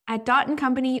At Dot &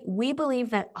 Company, we believe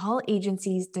that all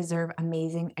agencies deserve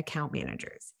amazing account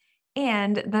managers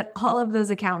and that all of those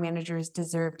account managers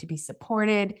deserve to be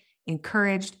supported,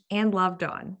 encouraged, and loved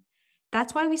on.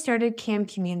 That's why we started CAM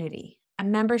Community, a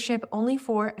membership only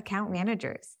for account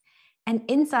managers. And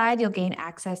inside, you'll gain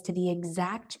access to the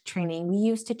exact training we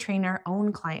use to train our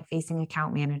own client-facing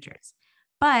account managers,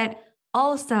 but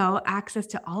also access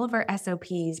to all of our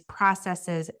SOPs,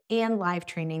 processes, and live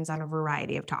trainings on a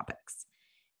variety of topics.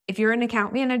 If you're an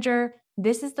account manager,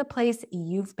 this is the place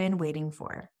you've been waiting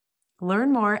for.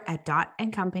 Learn more at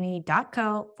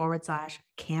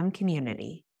dotandcompany.co/CAM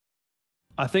community.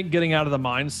 I think getting out of the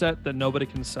mindset that nobody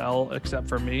can sell except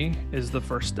for me is the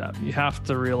first step. You have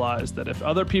to realize that if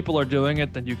other people are doing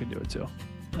it, then you can do it too.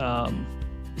 So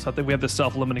I think we have this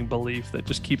self-limiting belief that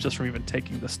just keeps us from even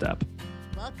taking the step.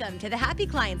 Welcome to the Happy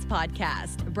Clients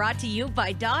Podcast, brought to you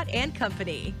by Dot &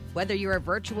 Company. Whether you're a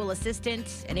virtual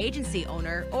assistant, an agency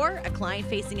owner, or a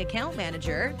client-facing account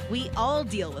manager, we all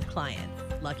deal with clients.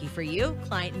 Lucky for you,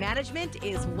 client management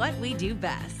is what we do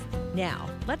best. Now,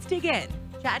 let's dig in,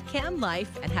 chat cam life,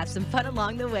 and have some fun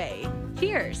along the way.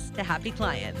 Cheers to happy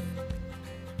clients.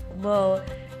 Well,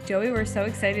 Joey, we're so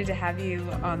excited to have you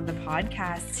on the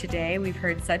podcast today. We've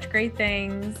heard such great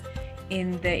things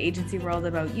in the agency world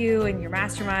about you and your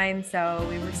mastermind. So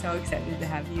we were so excited to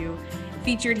have you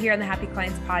featured here on the Happy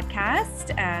Clients Podcast.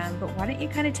 But why don't you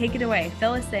kind of take it away?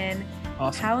 Fill us in.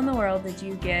 Awesome. How in the world did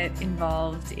you get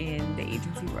involved in the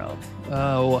agency world?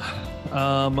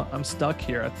 I'm stuck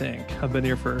here, I think. I've been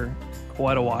here for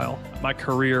quite a while. My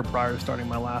career prior to starting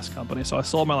my last company. So I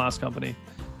sold my last company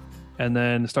and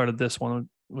then started this one,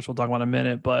 which we'll talk about in a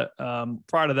minute. But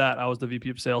prior to that, I was the VP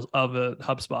of sales of a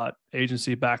HubSpot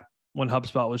agency back when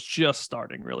HubSpot was just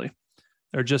starting, really.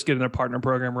 They're just getting their partner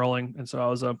program rolling. And so I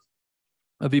was a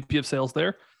VP of sales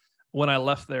there. When I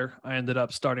left there, I ended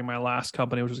up starting my last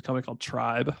company, which was a company called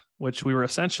Tribe, which we were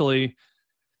essentially,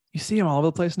 you see them all over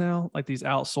the place now, like these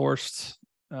outsourced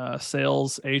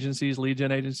sales agencies, lead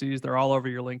gen agencies. They're all over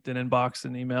your LinkedIn inbox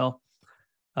and email.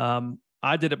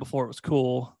 I did it before it was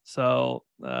cool. So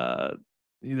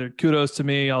either kudos to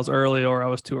me, I was early, or I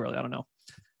was too early. I don't know.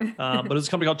 But it was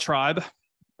a company called Tribe.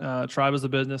 Tribe was the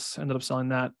business, ended up selling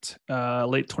that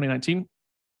late 2019.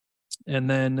 And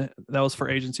then that was for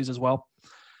agencies as well.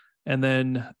 And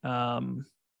then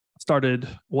started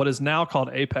what is now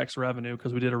called Apex Revenue,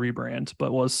 because we did a rebrand,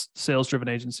 but was sales driven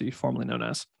agency, formerly known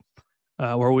as,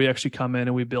 where we actually come in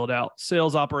and we build out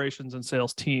sales operations and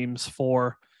sales teams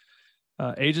for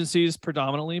agencies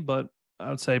predominantly, but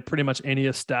I would say pretty much any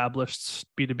established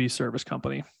B2B service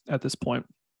company at this point.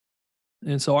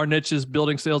 And so our niche is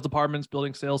building sales departments,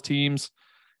 building sales teams,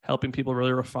 helping people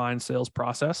really refine sales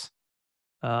process,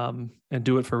 and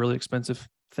do it for really expensive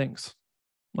things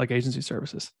like agency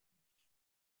services.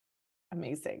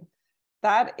 Amazing.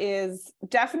 That is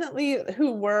definitely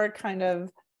who we're kind of,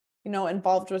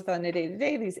 involved with on a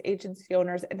day-to-day, these agency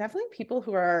owners, and definitely people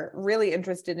who are really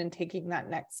interested in taking that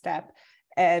next step.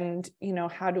 And,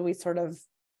 how do we sort of,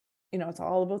 it's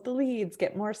all about the leads,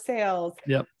 get more sales.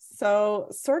 Yep. So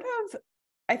sort of,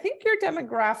 I think your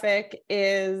demographic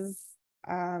is,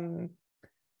 to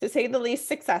say the least,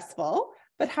 successful,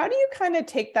 but how do you kind of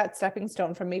take that stepping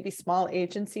stone from maybe small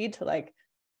agency to like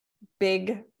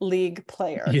big league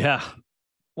player? Yeah.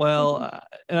 Well,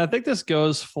 and I think this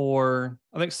goes for,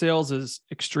 I think sales is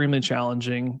extremely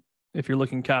challenging if you're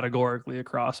looking categorically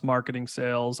across marketing,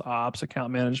 sales, ops,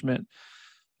 account management,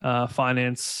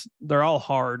 finance. They're all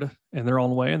hard in their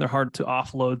own way, and they're hard to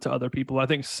offload to other people. I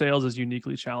think sales is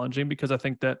uniquely challenging because I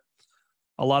think that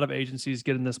a lot of agencies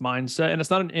get in this mindset, and it's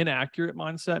not an inaccurate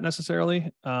mindset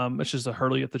necessarily. It's just a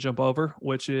hurdle you have to jump over,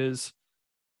 which is,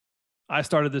 I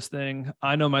started this thing.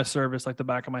 I know my service like the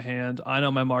back of my hand. I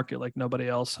know my market like nobody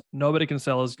else. Nobody can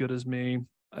sell as good as me.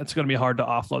 It's going to be hard to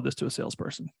offload this to a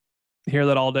salesperson. You hear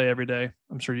that all day, every day.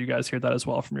 I'm sure you guys hear that as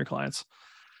well from your clients,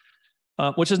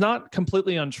 which is not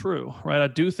completely untrue, right? I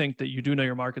do think that you do know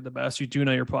your market the best. You do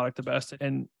know your product the best.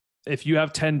 And if you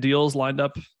have 10 deals lined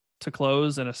up to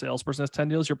close and a salesperson has 10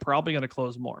 deals, you're probably going to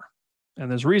close more. And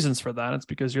there's reasons for that. It's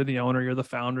because you're the owner, you're the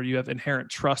founder, you have inherent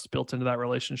trust built into that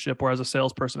relationship, whereas a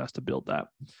salesperson has to build that.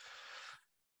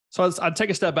 So I'd take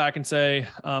a step back and say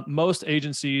most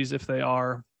agencies, if they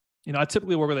are, I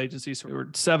typically work with agencies who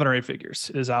are 7 or 8 figures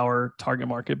is our target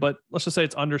market, but let's just say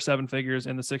it's under 7 figures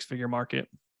in the 6-figure market.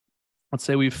 Let's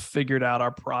say we've figured out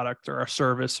our product or our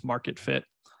service market fit.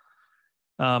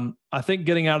 I think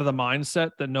getting out of the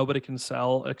mindset that nobody can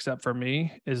sell except for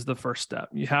me is the first step.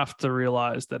 You have to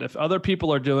realize that if other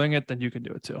people are doing it, then you can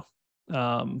do it too.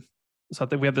 So I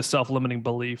think we have this self-limiting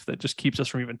belief that just keeps us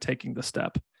from even taking the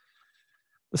step.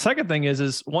 The second thing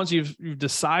is once you've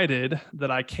decided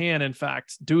that I can, in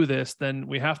fact, do this, then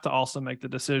we have to also make the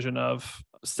decision of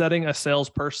setting a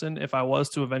salesperson, if I was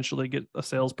to eventually get a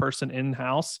salesperson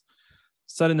in-house,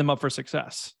 setting them up for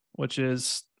success, which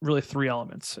is really 3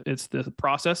 elements. It's the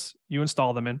process you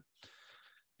install them in.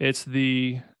 It's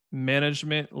the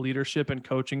management, leadership, and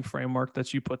coaching framework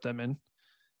that you put them in.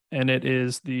 And it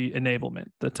is the enablement,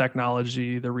 the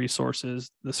technology, the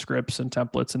resources, the scripts and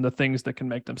templates, and the things that can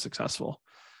make them successful.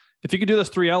 If you can do those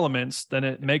 3 elements, then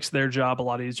it makes their job a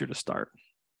lot easier to start.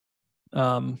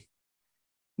 But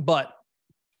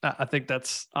I think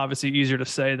that's obviously easier to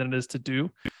say than it is to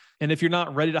do. And if you're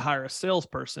not ready to hire a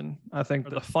salesperson, I think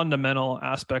the fundamental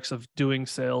aspects of doing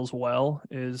sales well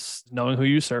is knowing who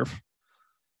you serve.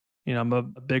 I'm a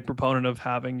big proponent of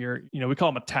having your, we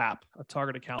call them a TAP, a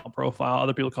target account profile.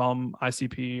 Other people call them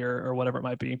ICP or whatever it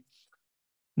might be.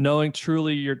 Knowing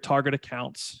truly your target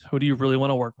accounts. Who do you really want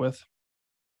to work with?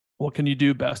 What can you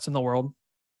do best in the world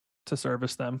to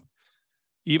service them?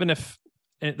 Even if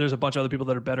there's a bunch of other people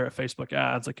that are better at Facebook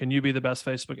ads, like, can you be the best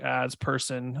Facebook ads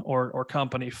person or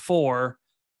company for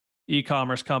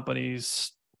e-commerce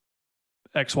companies,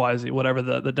 XYZ, whatever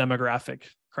the demographic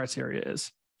criteria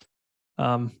is?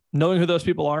 Knowing who those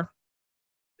people are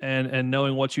and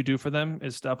knowing what you do for them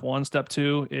is step 1. Step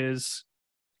 2 is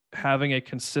having a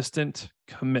consistent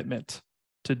commitment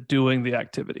to doing the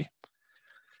activity.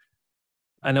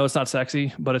 I know it's not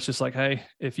sexy, but it's just like, hey,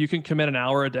 if you can commit an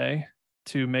hour a day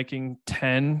to making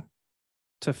 10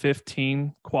 to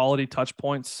 15 quality touch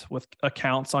points with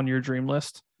accounts on your dream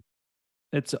list,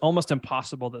 it's almost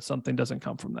impossible that something doesn't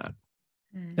come from that.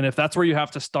 And if that's where you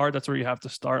have to start, that's where you have to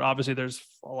start. Obviously, there's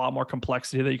a lot more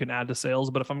complexity that you can add to sales.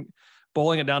 But if I'm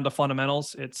boiling it down to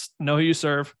fundamentals, it's know who you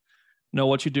serve, know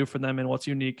what you do for them and what's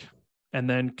unique, and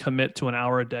then commit to an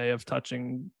hour a day of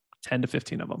touching 10 to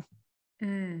 15 of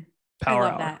them. Power I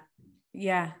love hour. that.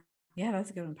 Yeah. Yeah, that's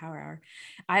a good one. Power hour.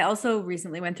 I also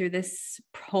recently went through this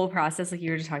whole process, like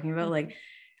you were just talking about, like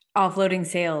offloading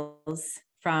sales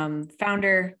from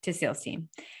founder to sales team.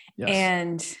 Yes.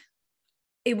 And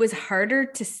it was harder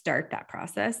to start that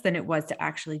process than it was to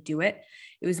actually do it.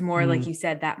 It was more like you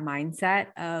said, that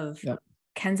mindset of,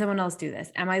 can someone else do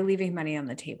this? Am I leaving money on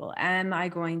the table? Am I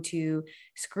going to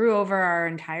screw over our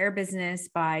entire business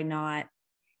by not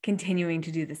continuing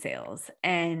to do the sales?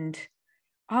 And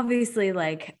obviously,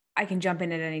 like, I can jump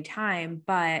in at any time,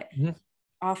 but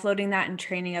offloading that and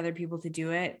training other people to do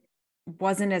it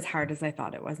wasn't as hard as I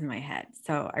thought it was in my head.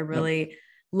 So I really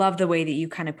love the way that you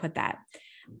kind of put that.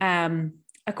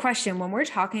 A question, when we're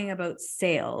talking about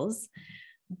sales,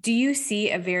 do you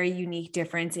see a very unique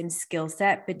difference in skill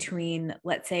set between,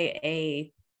 let's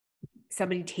say,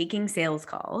 somebody taking sales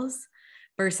calls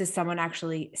versus someone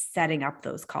actually setting up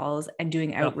those calls and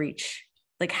doing outreach?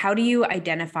 Like, how do you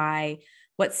identify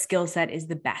what skill set is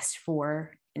the best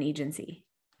for an agency?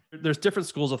 There's different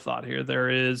schools of thought here.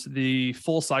 There is the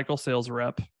full cycle sales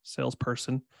rep,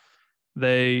 salesperson.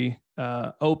 They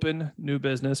open new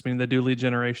business, meaning they do lead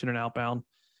generation and outbound.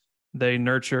 They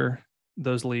nurture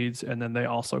those leads, and then they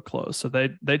also close. So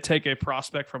they take a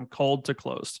prospect from cold to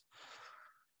closed.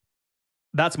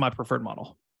 That's my preferred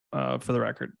model, for the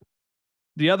record.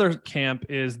 The other camp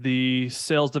is the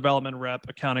sales development rep,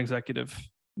 account executive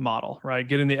model, right?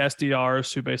 Getting the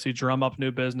SDRs who basically drum up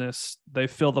new business. They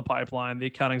fill the pipeline. The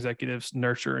account executives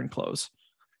nurture and close.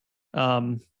 I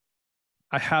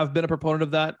have been a proponent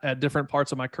of that at different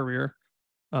parts of my career.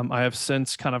 I have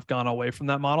since kind of gone away from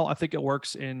that model. I think it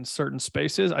works in certain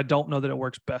spaces. I don't know that it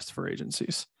works best for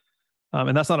agencies.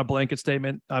 And that's not a blanket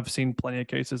statement. I've seen plenty of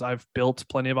cases. I've built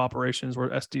plenty of operations where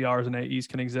SDRs and AEs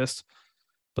can exist,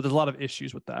 but there's a lot of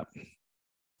issues with that.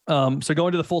 So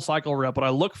going to the full cycle rep, what I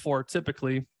look for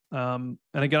typically, and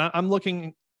again, I'm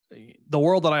looking, the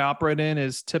world that I operate in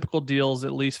is typical deals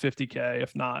at least 50K,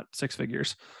 if not 6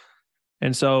 figures.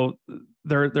 And so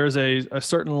there's a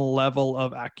certain level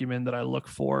of acumen that I look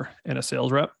for in a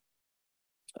sales rep.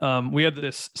 We have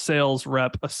this sales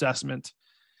rep assessment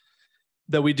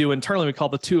that we do internally. We call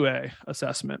the 2A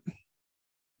assessment.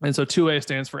 And so 2A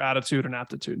stands for attitude and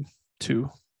aptitude. 2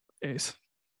 A's.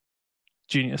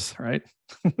 Genius, right?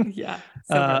 Yeah.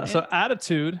 So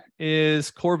attitude is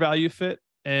core value fit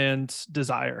and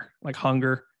desire, like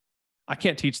hunger. I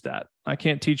can't teach that. I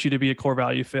can't teach you to be a core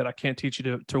value fit. I can't teach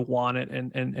you to want it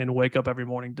and wake up every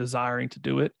morning desiring to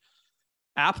do it.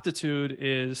 Aptitude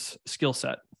is skill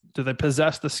set. Do they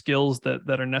possess the skills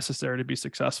that are necessary to be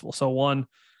successful? So one,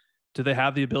 do they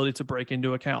have the ability to break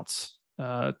into accounts?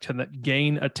 Can they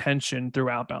gain attention through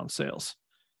outbound sales?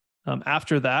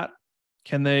 After that,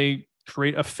 can they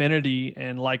create affinity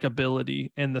and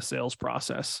likability in the sales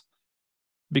process?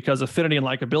 because affinity and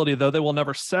likability, though they will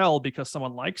never sell because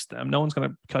someone likes them. No one's going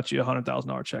to cut you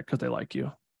 $100,000 check because they like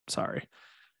you. Sorry.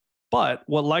 But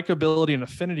what likability and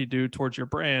affinity do towards your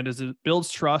brand is it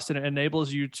builds trust and it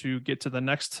enables you to get to the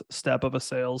next step of a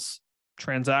sales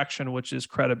transaction, which is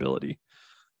credibility.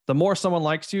 The more someone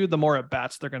likes you, the more at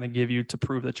bats they're going to give you to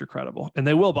prove that you're credible, and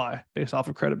they will buy based off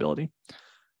of credibility.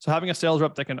 So having a sales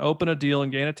rep that can open a deal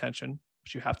and gain attention,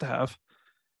 which you have to have,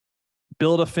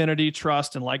 build affinity,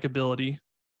 trust, and likability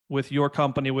with your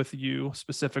company, with you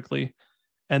specifically,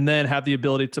 and then have the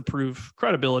ability to prove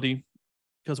credibility,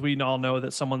 because we all know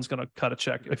that someone's going to cut a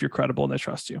check if you're credible and they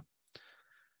trust you.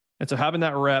 And so having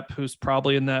that rep who's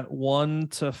probably in that 1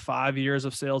 to 5 years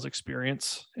of sales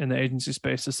experience in the agency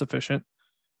space is sufficient,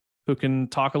 who can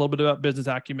talk a little bit about business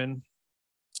acumen.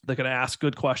 They can ask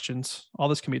good questions. All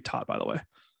this can be taught, by the way.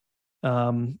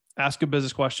 Ask good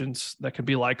business questions that can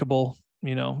be likable,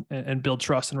 and build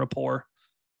trust and rapport,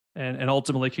 and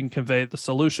ultimately can convey the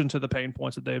solution to the pain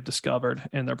points that they've discovered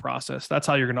in their process. That's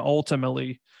how you're going to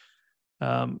ultimately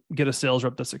get a sales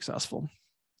rep that's successful.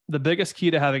 The biggest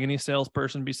key to having any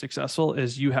salesperson be successful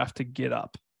is you have to get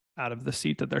up out of the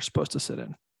seat that they're supposed to sit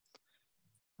in.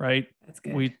 Right? That's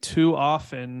good. We too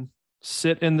often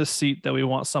sit in the seat that we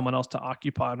want someone else to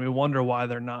occupy, and we wonder why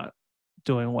they're not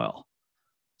doing well.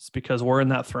 It's because we're in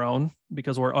that throne,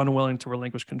 because we're unwilling to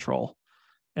relinquish control.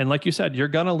 And like you said, you're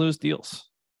going to lose deals.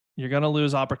 You're going to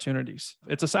lose opportunities.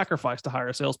 It's a sacrifice to hire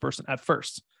a salesperson at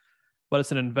first, but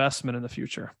it's an investment in the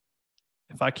future.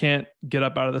 If I can't get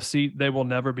up out of the seat, they will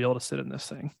never be able to sit in this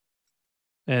thing.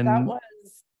 And that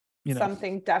was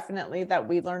something definitely that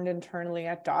we learned internally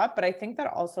at DOT, but I think that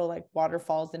also like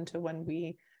waterfalls into when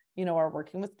we, are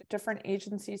working with different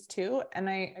agencies too. And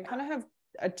I kind of have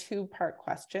a 2-part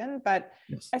question, but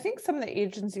yes. I think some of the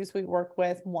agencies we work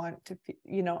with want to,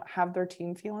 have their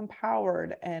team feel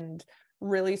empowered and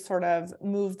really sort of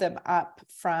move them up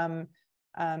from,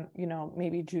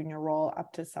 maybe junior role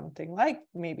up to something like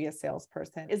maybe a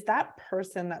salesperson. Is that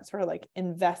person that's sort of like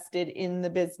invested in the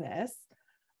business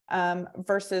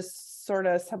versus sort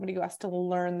of somebody who has to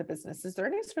learn the business? Is there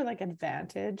any sort of like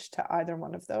advantage to either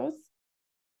one of those?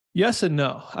 Yes and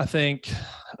no. I think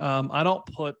I don't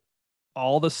put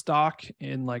all the stock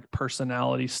in like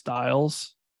personality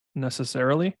styles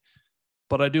necessarily,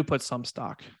 but I do put some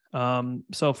stock.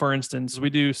 So for instance, we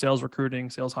do sales recruiting,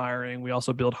 sales hiring. We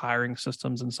also build hiring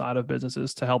systems inside of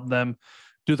businesses to help them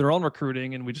do their own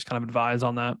recruiting. And we just kind of advise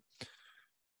on that.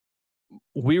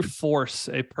 We force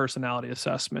a personality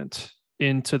assessment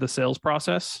into the sales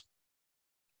process,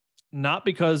 not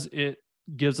because it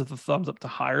gives us the thumbs up to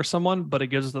hire someone, but it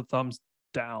gives us the thumbs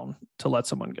down to let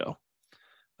someone go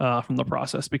from the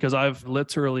process. Because I've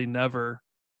literally never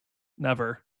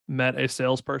met a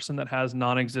salesperson that has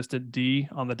non-existent D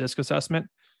on the DISC assessment,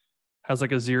 has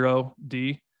like a 0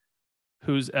 D,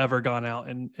 who's ever gone out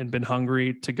and been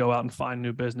hungry to go out and find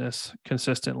new business,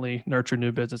 consistently nurture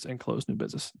new business and close new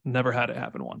business. Never had it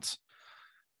happen once.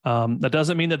 That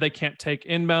doesn't mean that they can't take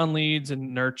inbound leads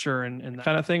and nurture and that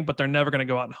kind of thing, but they're never going to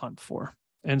go out and hunt for.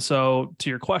 And so to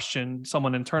your question,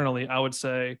 someone internally, I would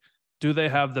say, do they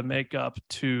have the makeup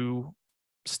to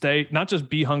stay, not just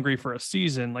be hungry for a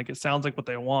season, like it sounds like what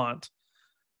they want,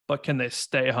 but can they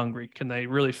stay hungry? Can they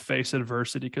really face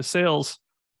adversity? Because sales,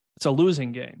 it's a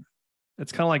losing game.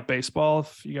 It's kind of like baseball.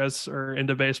 If you guys are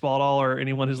into baseball at all, or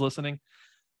anyone who's listening,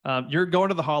 you're going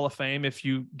to the Hall of Fame if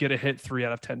you get a hit 3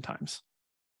 out of 10 times.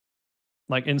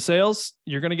 Like in sales,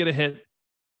 you're going to get a hit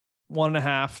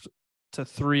 1.5 to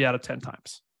 3 out of 10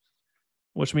 times,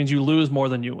 which means you lose more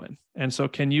than you win. And so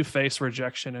can you face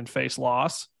rejection and face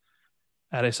loss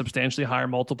at a substantially higher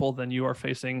multiple than you are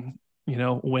facing,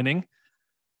 winning?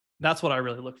 That's what I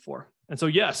really look for. And so,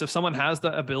 yes, if someone has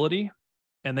the ability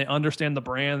and they understand the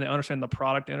brand, they understand the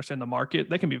product, they understand the market,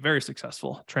 they can be very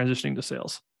successful transitioning to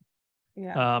sales.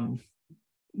 Yeah.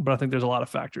 But I think there's a lot of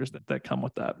factors that come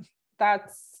with that.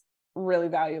 That's really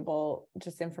valuable,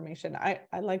 just information. I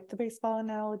like the baseball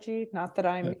analogy, not that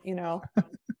I'm,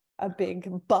 a big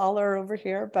baller over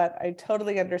here, but I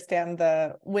totally understand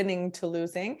the winning to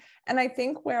losing. And I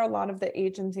think where a lot of the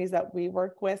agencies that we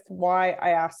work with, why I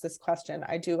asked this question,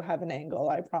 I do have an angle,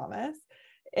 I promise,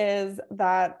 is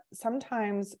that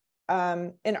sometimes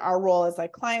in our role as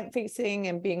like client facing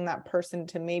and being that person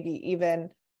to maybe even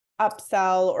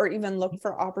upsell or even look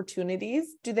for opportunities,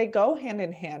 do they go hand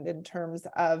in hand in terms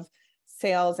of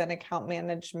sales and account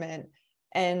management?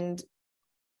 And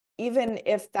even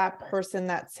if that person,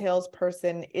 that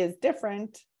salesperson is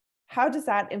different, how does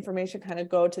that information kind of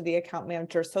go to the account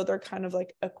manager so they're kind of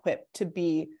like equipped to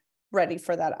be ready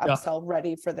for that upsell,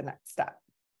 ready for the next step?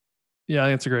 Yeah,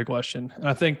 that's a great question. And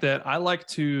I think that I like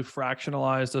to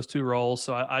fractionalize those two roles.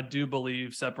 So I do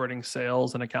believe separating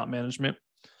sales and account management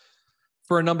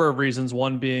for a number of reasons.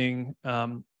 One being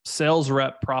sales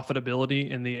rep profitability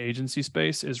in the agency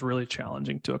space is really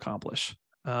challenging to accomplish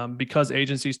because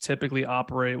agencies typically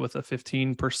operate with a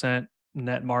 15%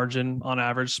 net margin on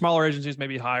average. Smaller agencies may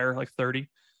be higher, like 30.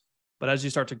 But as you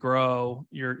start to grow,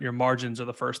 your margins are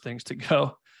the first things to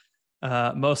go.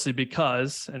 Mostly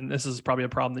because, and this is probably a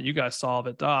problem that you guys solve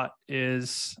at Dot,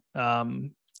 is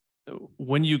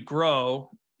when you grow,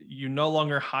 you no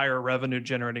longer hire revenue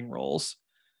generating roles,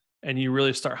 and you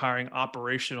really start hiring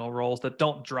operational roles that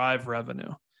don't drive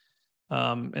revenue.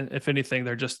 And if anything,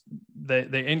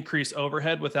 they increase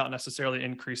overhead without necessarily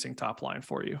increasing top line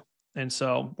for you. And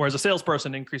so, whereas a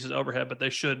salesperson increases overhead, but they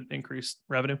should increase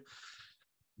revenue.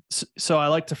 So I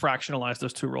like to fractionalize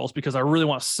those two roles because I really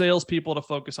want salespeople to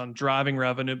focus on driving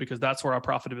revenue because that's where our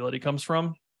profitability comes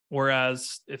from.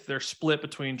 Whereas if they're split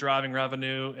between driving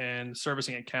revenue and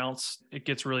servicing accounts, it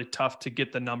gets really tough to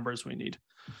get the numbers we need.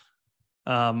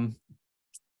 That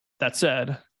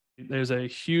said, there's a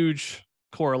huge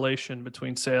correlation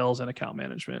between sales and account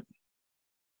management.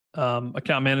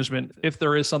 Account management, if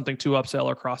there is something to upsell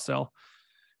or cross-sell,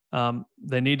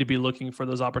 they need to be looking for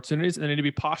those opportunities, and they need to be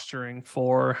posturing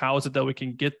for how is it that we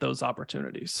can get those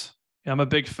opportunities. I'm a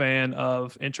big fan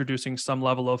of introducing some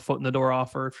level of foot in the door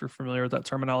offer, if you're familiar with that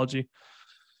terminology,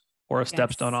 or a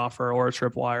stepstone offer or a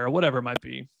tripwire or whatever it might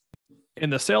be. In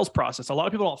the sales process, a lot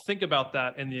of people don't think about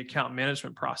that in the account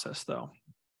management process, though.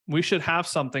 We should have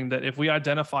something that if we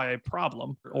identify a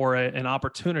problem or an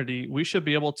opportunity, we should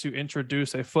be able to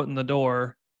introduce a foot in the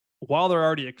door while they're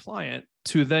already a client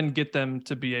to then get them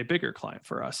to be a bigger client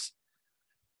for us.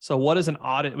 So what is an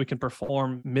audit we can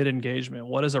perform mid-engagement?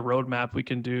 What is a roadmap we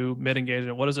can do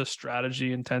mid-engagement? What is a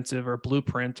strategy intensive or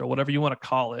blueprint or whatever you want to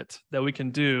call it that we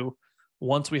can do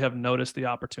once we have noticed the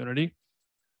opportunity?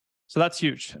 So that's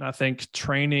huge. And I think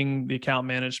training the account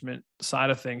management side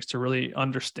of things to really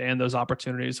understand those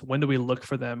opportunities. When do we look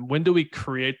for them? When do we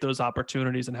create those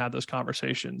opportunities and have those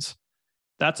conversations?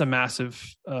 That's a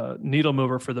massive needle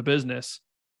mover for the business.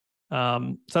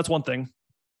 So that's one thing.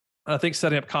 I think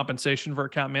setting up compensation for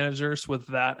account managers with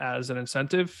that as an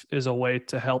incentive is a way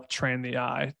to help train the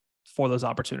eye for those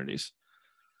opportunities.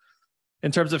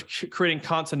 In terms of creating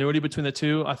continuity between the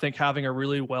two, I think having a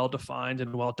really well-defined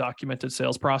and well-documented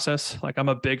sales process, like I'm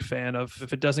a big fan of,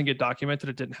 if it doesn't get documented,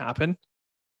 it didn't happen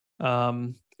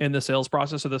in the sales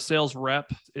process. So the sales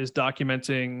rep is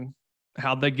documenting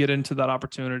how they get into that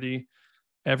opportunity.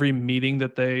 Every meeting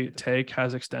that they take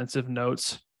has extensive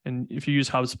notes. And if you use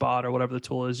HubSpot or whatever the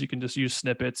tool is, you can just use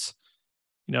snippets,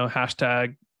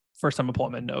 hashtag first time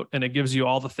appointment note, and it gives you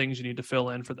all the things you need to fill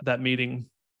in for that meeting.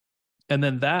 And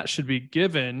then that should be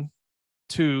given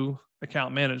to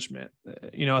account management.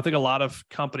 I think a lot of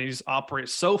companies operate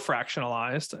so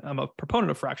fractionalized. I'm a proponent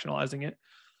of fractionalizing it.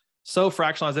 So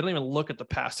fractionalized, they don't even look at the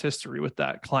past history with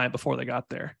that client before they got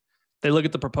there. They look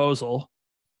at the proposal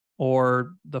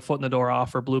or the foot in the door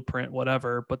offer, blueprint,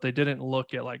 whatever, but they didn't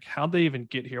look at like, how'd they even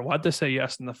get here? Why'd they say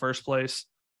yes in the first place?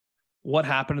 What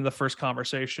happened in the first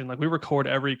conversation? Like, we record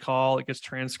every call, it gets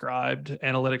transcribed,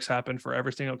 analytics happen for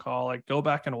every single call. Like, go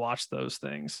back and watch those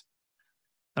things.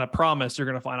 And I promise you're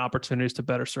going to find opportunities to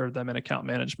better serve them in account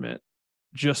management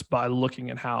just by looking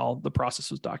at how the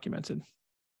process was documented.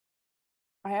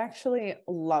 I actually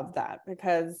love that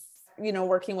because,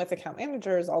 working with account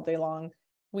managers all day long,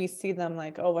 we see them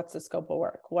like, oh, what's the scope of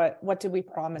work? What did we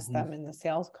promise them in the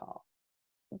sales call?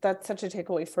 That's such a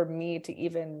takeaway for me to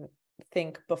even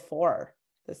think before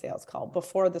the sales call,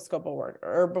 before the scope of work,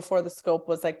 or before the scope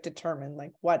was like determined,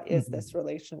 like what is this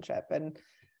relationship, and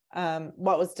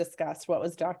what was discussed, what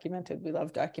was documented. We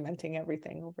love documenting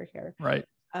everything over here. Right.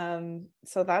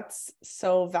 So that's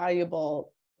so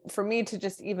valuable for me to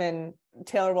just even,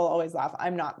 Taylor will always laugh.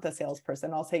 I'm not the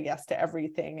salesperson. I'll say yes to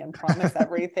everything and promise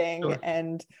everything sure.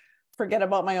 and forget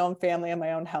about my own family and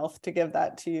my own health to give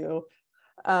that to you.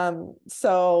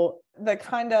 So the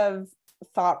kind of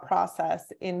thought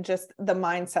process in just the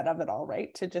mindset of it all,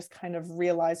 right? To just kind of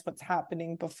realize what's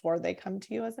happening before they come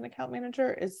to you as an account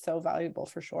manager is so valuable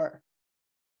for sure.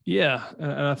 Yeah.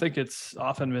 And I think it's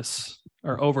often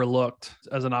or overlooked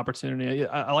as an opportunity.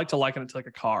 I like to liken it to like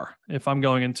a car. If I'm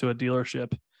going into a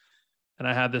dealership and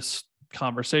I have this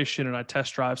conversation and I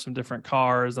test drive some different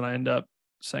cars and I end up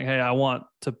saying, hey, I want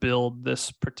to build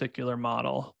this particular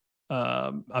model.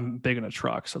 I'm big in a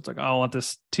truck. So it's like, I want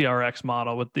this TRX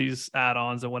model with these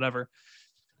add-ons and whatever.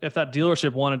 If that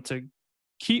dealership wanted to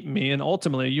keep me, and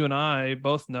ultimately you and I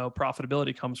both know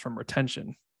profitability comes from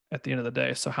retention at the end of the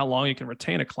day. So how long you can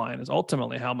retain a client is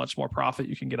ultimately how much more profit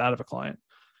you can get out of a client.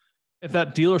 if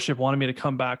that dealership wanted me to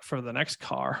come back for the next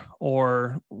car,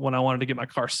 or when I wanted to get my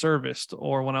car serviced,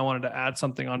 or when I wanted to add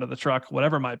something onto the truck,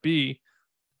 whatever it might be,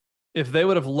 if they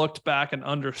would have looked back and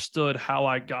understood how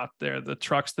I got there, the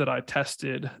trucks that I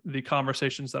tested, the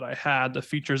conversations that I had, the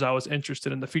features I was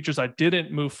interested in, the features I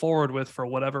didn't move forward with for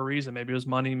whatever reason, maybe it was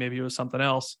money, maybe it was something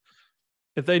else.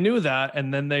 If they knew that,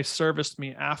 and then they serviced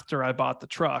me after I bought the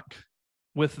truck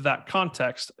with that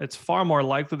context, it's far more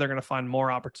likely they're going to find more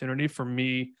opportunity for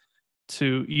me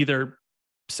to either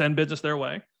send business their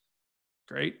way.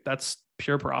 Great. That's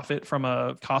pure profit from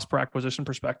a cost per acquisition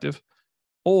perspective,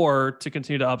 or to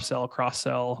continue to upsell,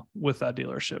 cross-sell with that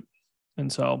dealership.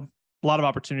 And so a lot of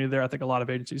opportunity there. I think a lot of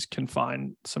agencies can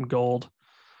find some gold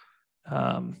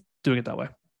doing it that way.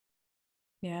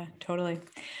 Yeah, totally.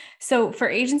 So for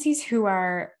agencies who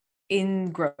are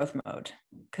in growth mode,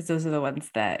 because those are the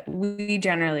ones that we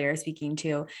generally are speaking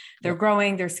to, they're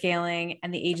growing, they're scaling,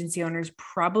 and the agency owner's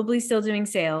probably still doing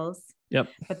sales. Yep.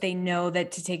 But they know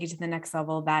that to take it to the next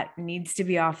level, that needs to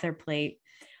be off their plate.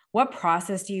 What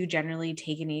process do you generally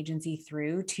take an agency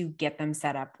through to get them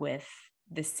set up with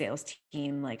the sales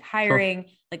team, like hiring?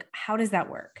 Sure. Like, how does that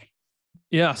work?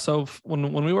 Yeah. So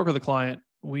when we work with a client,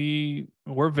 we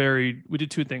do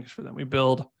two things for them. We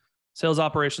build sales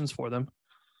operations for them.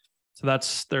 So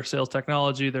that's their sales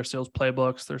technology, their sales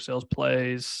playbooks, their sales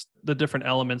plays, the different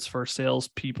elements for sales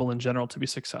people in general to be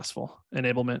successful,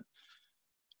 enablement.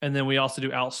 And then we also do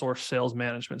outsourced sales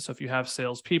management. So if you have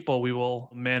salespeople, we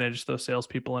will manage those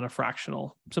salespeople in a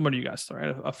fractional, similar to you guys,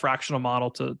 right? A fractional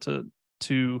model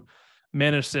to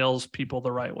manage salespeople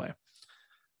the right way.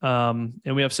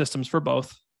 And we have systems for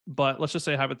both. But let's just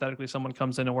say hypothetically, someone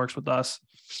comes in and works with us,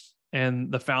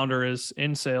 and the founder is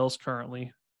in sales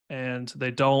currently, and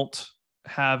they don't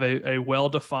have a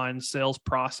well-defined sales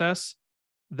process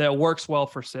that works well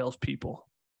for salespeople.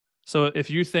 So if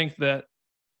you think that,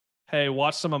 hey,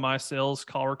 watch some of my sales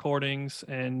call recordings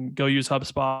and go use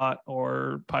HubSpot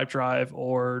or Pipedrive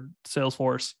or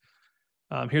Salesforce,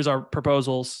 here's our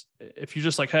proposals. If you're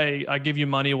just like, hey, I give you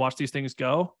money, watch these things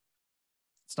go,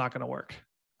 it's not going to work.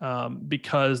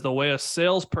 Because the way a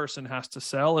salesperson has to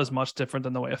sell is much different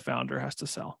than the way a founder has to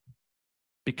sell.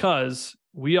 Because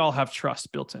we all have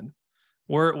trust built in.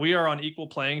 We are on equal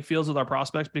playing fields with our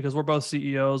prospects because we're both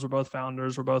CEOs, we're both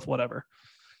founders, we're both whatever.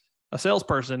 A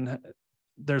salesperson,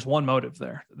 there's one motive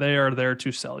there. They are there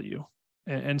to sell you.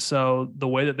 And so the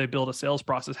way that they build a sales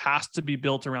process has to be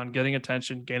built around getting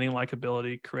attention, gaining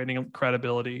likability, creating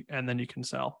credibility, and then you can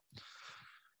sell.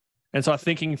 And so I'm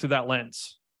thinking through that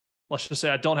lens. Let's just say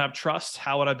I don't have trust.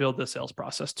 How would I build this sales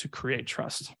process to create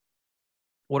trust?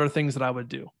 What are things that I would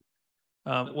do?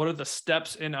 What are the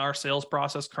steps in our sales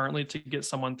process currently to get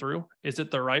someone through? Is it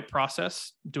the right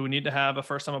process? Do we need to have a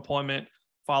first-time appointment,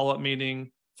 follow-up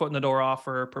meeting, foot in the door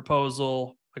offer,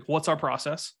 proposal? Like, what's our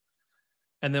process?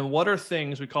 And then what are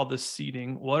things, we call this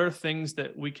seeding, what are things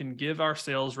that we can give our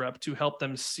sales rep to help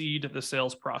them seed the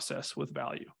sales process with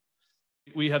value?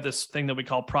 We have this thing that we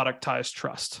call productized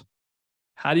trust.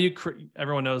 How do you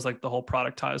everyone knows like the whole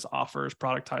productized offers,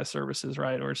 productized services,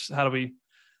 right? Or how do we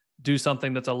do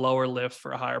something that's a lower lift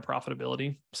for a higher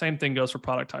profitability? Same thing goes for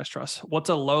productized trust. What's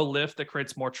a low lift that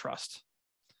creates more trust?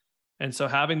 And so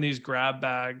having these grab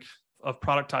bag of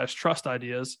productized trust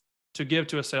ideas to give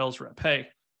to a sales rep. Hey,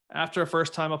 after a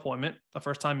first-time appointment, a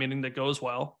first-time meeting that goes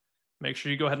well, make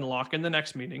sure you go ahead and lock in the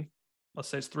next meeting. Let's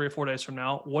say it's 3 or 4 days from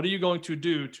now. What are you going to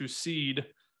do to seed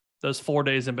those 4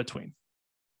 days in between?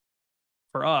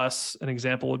 For us, an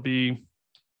example would be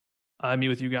I meet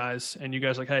with you guys and you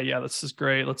guys are like, hey, yeah, this is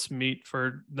great. Let's meet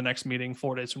for the next meeting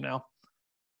 4 days from now.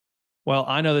 Well,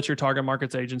 I know that your target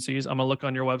market's agencies. I'm going to look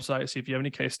on your website, see if you have any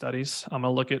case studies. I'm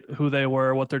going to look at who they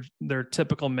were, what their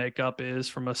typical makeup is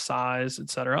from a size, et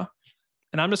cetera.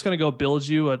 And I'm just going to go build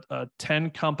you a 10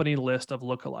 company list of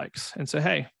lookalikes and say,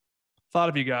 hey, thought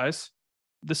of you guys.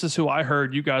 This is who I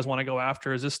heard you guys want to go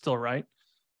after. Is this still right?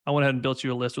 I went ahead and built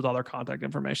you a list with all their contact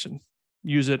information.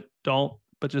 Use it, don't,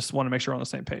 but just want to make sure we're on the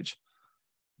same page.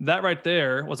 That right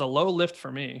there was a low lift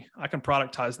for me. I can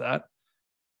productize that,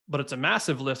 but it's a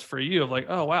massive lift for you of like,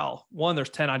 oh, wow. One, there's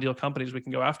 10 ideal companies we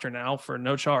can go after now for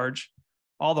no charge.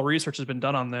 All the research has been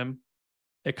done on them.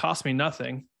 It cost me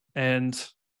nothing. And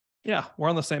yeah, we're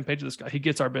on the same page with this guy. He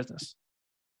gets our business.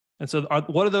 And so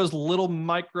what are those little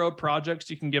micro projects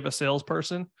you can give a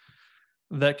salesperson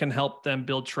that can help them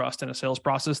build trust in a sales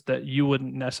process that you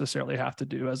wouldn't necessarily have to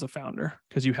do as a founder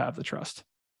because you have the trust?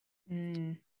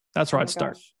 That's where I'd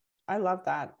start. I love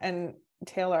that. And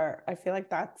Taylor, I feel like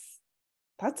that's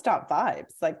dot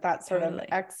vibes, like that sort of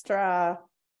extra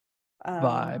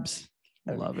vibes.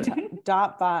 Love it.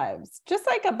 Dot vibes, just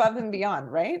like above and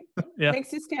beyond, right? Yeah.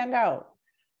 Makes you stand out.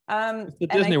 It's the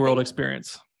And Disney World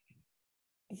experience.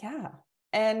 Yeah.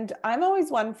 And I'm always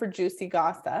one for juicy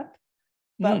gossip,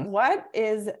 but what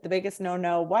is the biggest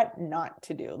no-no? What not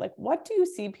to do? Like, what do you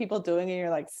see people doing and you're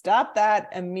like, stop that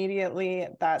immediately?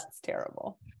 That's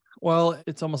terrible. Well,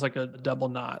 it's almost like a double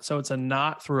knot. So it's a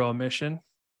knot through omission.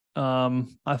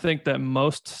 I think that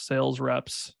most sales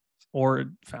reps or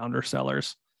founder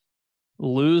sellers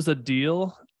lose a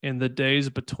deal in the days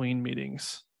between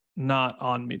meetings, not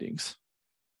on meetings.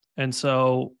 And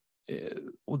so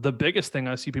the biggest thing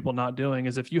I see people not doing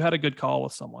is if you had a good call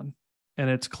with someone and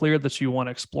it's clear that you want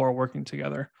to explore working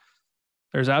together,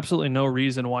 there's absolutely no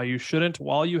reason why you shouldn't,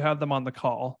 while you have them on the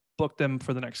call, book them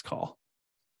for the next call.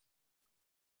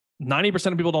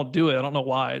 90% of people don't do it. I don't know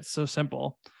why. It's so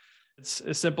simple. It's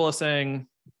as simple as saying,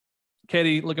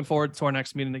 Katie, looking forward to our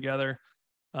next meeting together.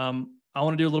 I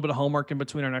want to do a little bit of homework in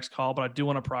between our next call, but I do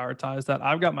want to prioritize that.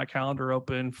 I've got my calendar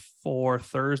open for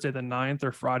Thursday the 9th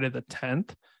or Friday the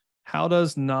 10th. How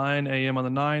does 9 a.m. on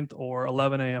the 9th or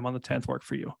 11 a.m. on the 10th work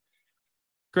for you?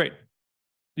 Great.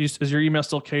 Is your email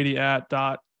still Katie at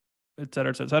dot, et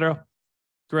cetera, et cetera, et cetera?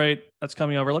 Great. That's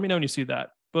coming over. Let me know when you see that.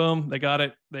 Boom. They got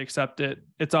it. They accept it.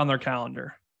 It's on their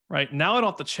calendar, right? Now I don't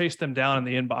have to chase them down in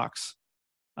the inbox.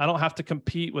 I don't have to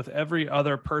compete with every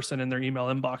other person in their email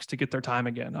inbox to get their time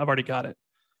again. I've already got it.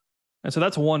 And so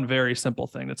that's one very simple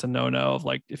thing. That's a no-no of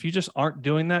like, if you just aren't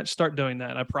doing that, start doing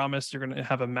that. And I promise you're going to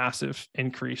have a massive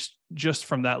increase just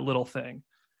from that little thing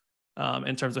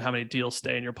in terms of how many deals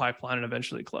stay in your pipeline and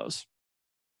eventually close.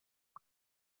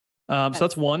 So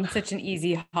that's one. Such an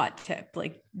easy hot tip.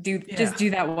 Like just do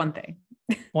that one thing.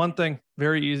 One thing,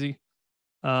 very easy.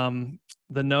 The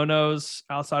no-nos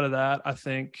outside of that, I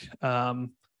think,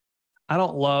 I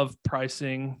don't love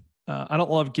pricing. I don't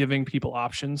love giving people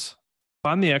options. If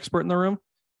I'm the expert in the room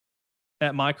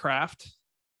at my craft,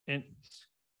 and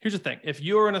here's the thing, if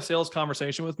you are in a sales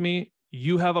conversation with me,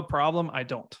 you have a problem, I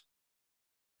don't,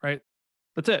 right?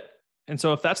 That's it. And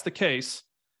so if that's the case,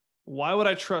 why would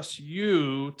I trust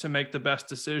you to make the best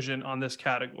decision on this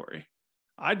category?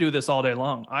 I do this all day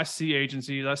long. I see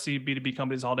agencies, I see B2B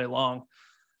companies all day long.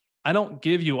 I don't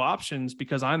give you options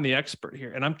because I'm the expert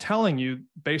here. And I'm telling you,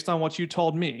 based on what you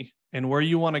told me and where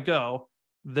you want to go,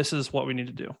 this is what we need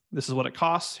to do. This is what it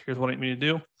costs. Here's what I need to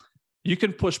do. You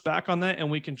can push back on that and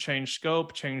we can change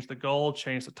scope, change the goal,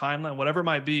 change the timeline, whatever it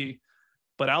might be.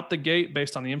 But out the gate,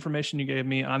 based on the information you gave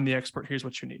me, I'm the expert. Here's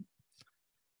what you need.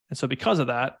 And so because of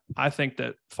that, I think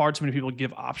that far too many people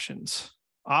give options.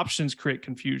 Options create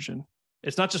confusion.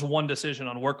 It's not just one decision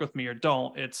on work with me or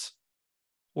don't. It's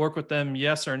work with them,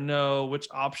 yes or no, which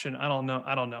option? I don't know.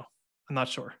 I'm not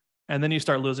sure. And then you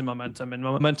start losing momentum, and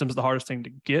momentum is the hardest thing to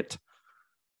get.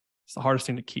 It's the hardest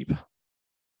thing to keep.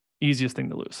 Easiest thing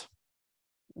to lose.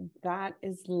 That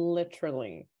is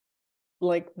literally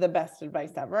like the best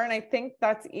advice ever. And I think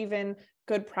that's even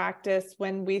good practice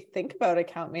when we think about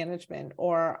account management,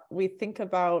 or we think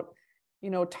about,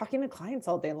 talking to clients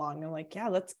all day long. And like, yeah,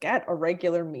 let's get a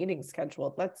regular meeting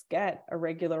scheduled. Let's get a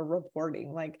regular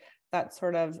reporting. Like that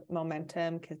sort of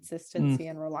momentum, consistency,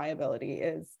 and reliability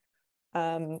is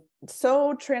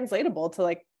so translatable to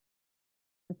like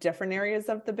different areas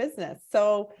of the business.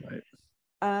 So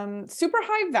super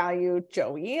high value,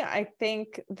 Joey. I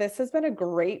think this has been a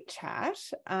great chat.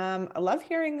 I love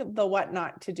hearing the what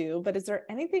not to do, but is there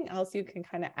anything else you can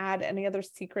kind of add? Any other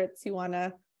secrets you want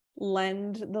to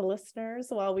lend the listeners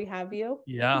while we have you?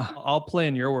 Yeah, I'll play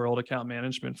in your world, account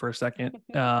management, for a second.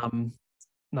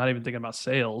 Not even thinking about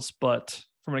sales, but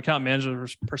from an account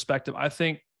manager's perspective, I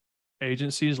think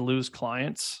agencies lose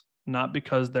clients not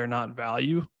because they're not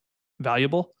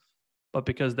valuable, but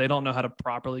because they don't know how to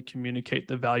properly communicate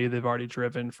the value they've already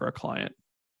driven for a client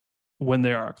when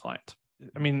they are a client.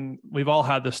 I mean, we've all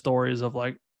had the stories of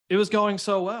like, it was going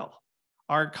so well.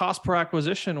 Our cost per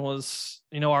acquisition was,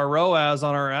 our ROAS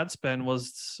on our ad spend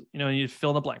was, you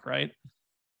fill in the blank, right?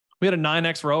 We had a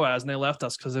 9x ROAS and they left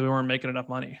us because we weren't making enough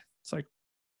money. It's like,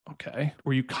 okay.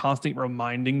 Were you constantly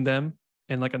reminding them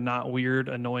in like a not weird,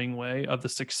 annoying way of the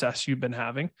success you've been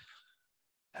having?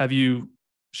 Have you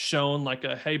shown like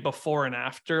a, hey, before and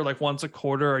after, like once a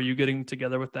quarter, are you getting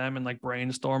together with them and like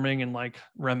brainstorming and like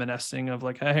reminiscing of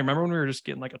like, hey, remember when we were just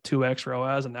getting like a 2x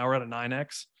ROAS and now we're at a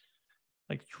 9x?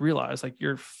 Like you realize like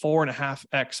you're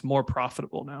 4.5x more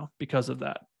profitable now because of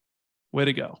that. Way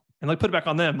to go. And like put it back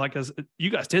on them, like, as you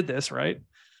guys did this, right?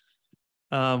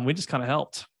 We just kind of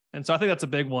helped. And so I think that's a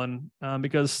big one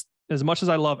because as much as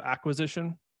I love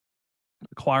acquisition,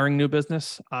 acquiring new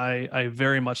business, I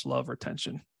very much love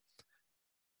retention.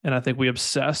 And I think we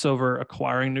obsess over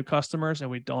acquiring new customers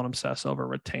and we don't obsess over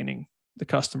retaining the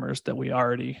customers that we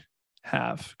already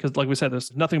have. Because like we said,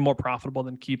 there's nothing more profitable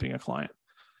than keeping a client.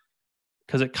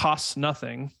 because it costs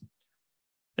nothing.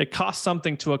 It costs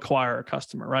something to acquire a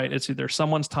customer, right? It's either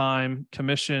someone's time,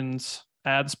 commissions,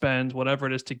 ad spend, whatever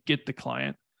it is to get the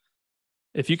client.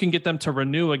 If you can get them to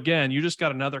renew again, you just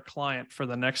got another client for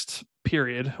the next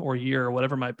period or year or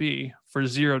whatever it might be for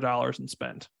 $0 in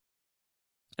spend.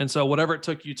 And so whatever it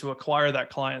took you to acquire that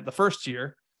client the first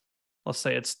year, let's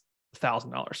say it's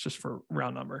 $1,000 just for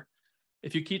round number.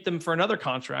 If you keep them for another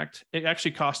contract, it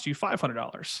actually costs you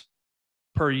 $500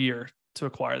 per year to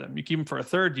acquire them. You keep them for a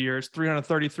third year, it's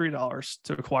 $333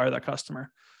 to acquire that customer.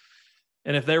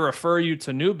 And if they refer you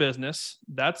to new business,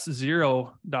 that's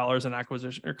 $0 in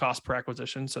acquisition or cost per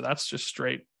acquisition. So that's just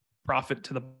straight profit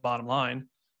to the bottom line.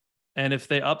 And if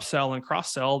they upsell and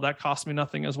cross sell, that costs me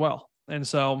nothing as well. And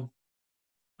so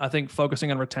I think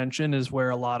focusing on retention is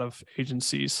where a lot of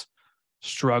agencies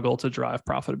struggle to drive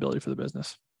profitability for the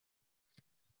business.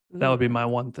 That would be my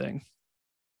one thing.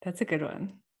 That's a good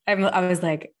one. I was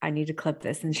like, I need to clip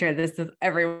this and share this with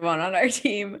everyone on our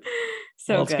team.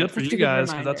 So well, it's good for you guys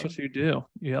because that's what you do.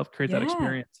 You help create that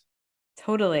experience.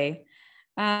 Totally.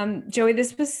 Joey,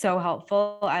 this was so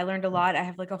helpful. I learned a lot. I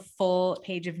have like a full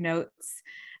page of notes,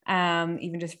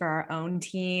 even just for our own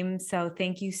team. So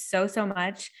thank you so, so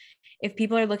much. If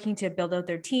people are looking to build out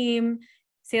their team,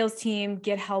 sales team,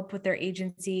 get help with their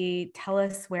agency, tell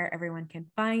us where everyone can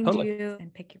find you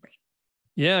and pick your brain.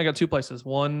 Yeah, I got two places.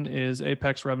 One is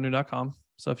apexrevenue.com.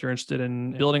 So if you're interested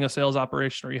in building a sales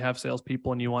operation or you have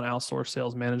salespeople and you want to outsource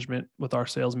sales management with our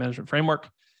sales management framework,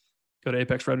 go to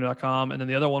apexrevenue.com. And then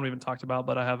the other one we haven't talked about,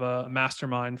 but I have a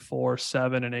mastermind for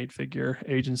 7- and 8-figure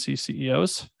agency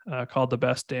CEOs called the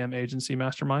Best Damn Agency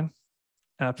Mastermind,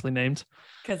 aptly named.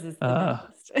 Because it's the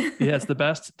best. Yeah, it's the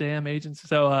best damn agency.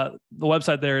 So the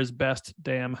website there is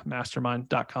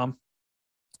bestdamnmastermind.com.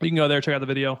 You can go there, check out the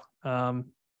video.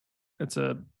 It's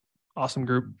a awesome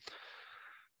group.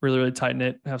 Really, really tight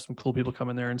knit. Have some cool people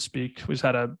come in there and speak. We just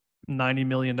had a $90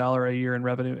 million a year in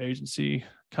revenue agency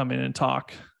come in and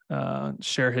talk,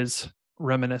 share his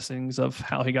reminiscings of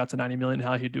how he got to 90 million,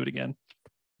 how he'd do it again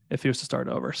if he was to start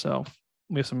over. So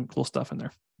we have some cool stuff in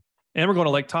there. And we're going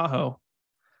to Lake Tahoe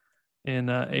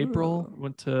in April.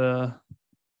 Went to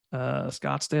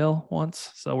Scottsdale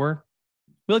once. So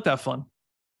we like to have fun.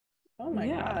 Oh my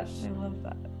gosh. I love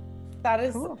that. That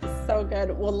is so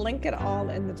good. We'll link it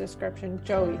all in the description.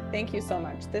 Joey, thank you so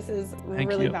much. This is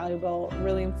really valuable,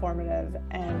 really informative,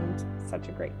 and such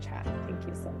a great chat. Thank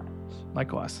you so much.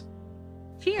 Likewise.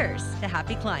 Cheers to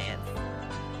happy clients.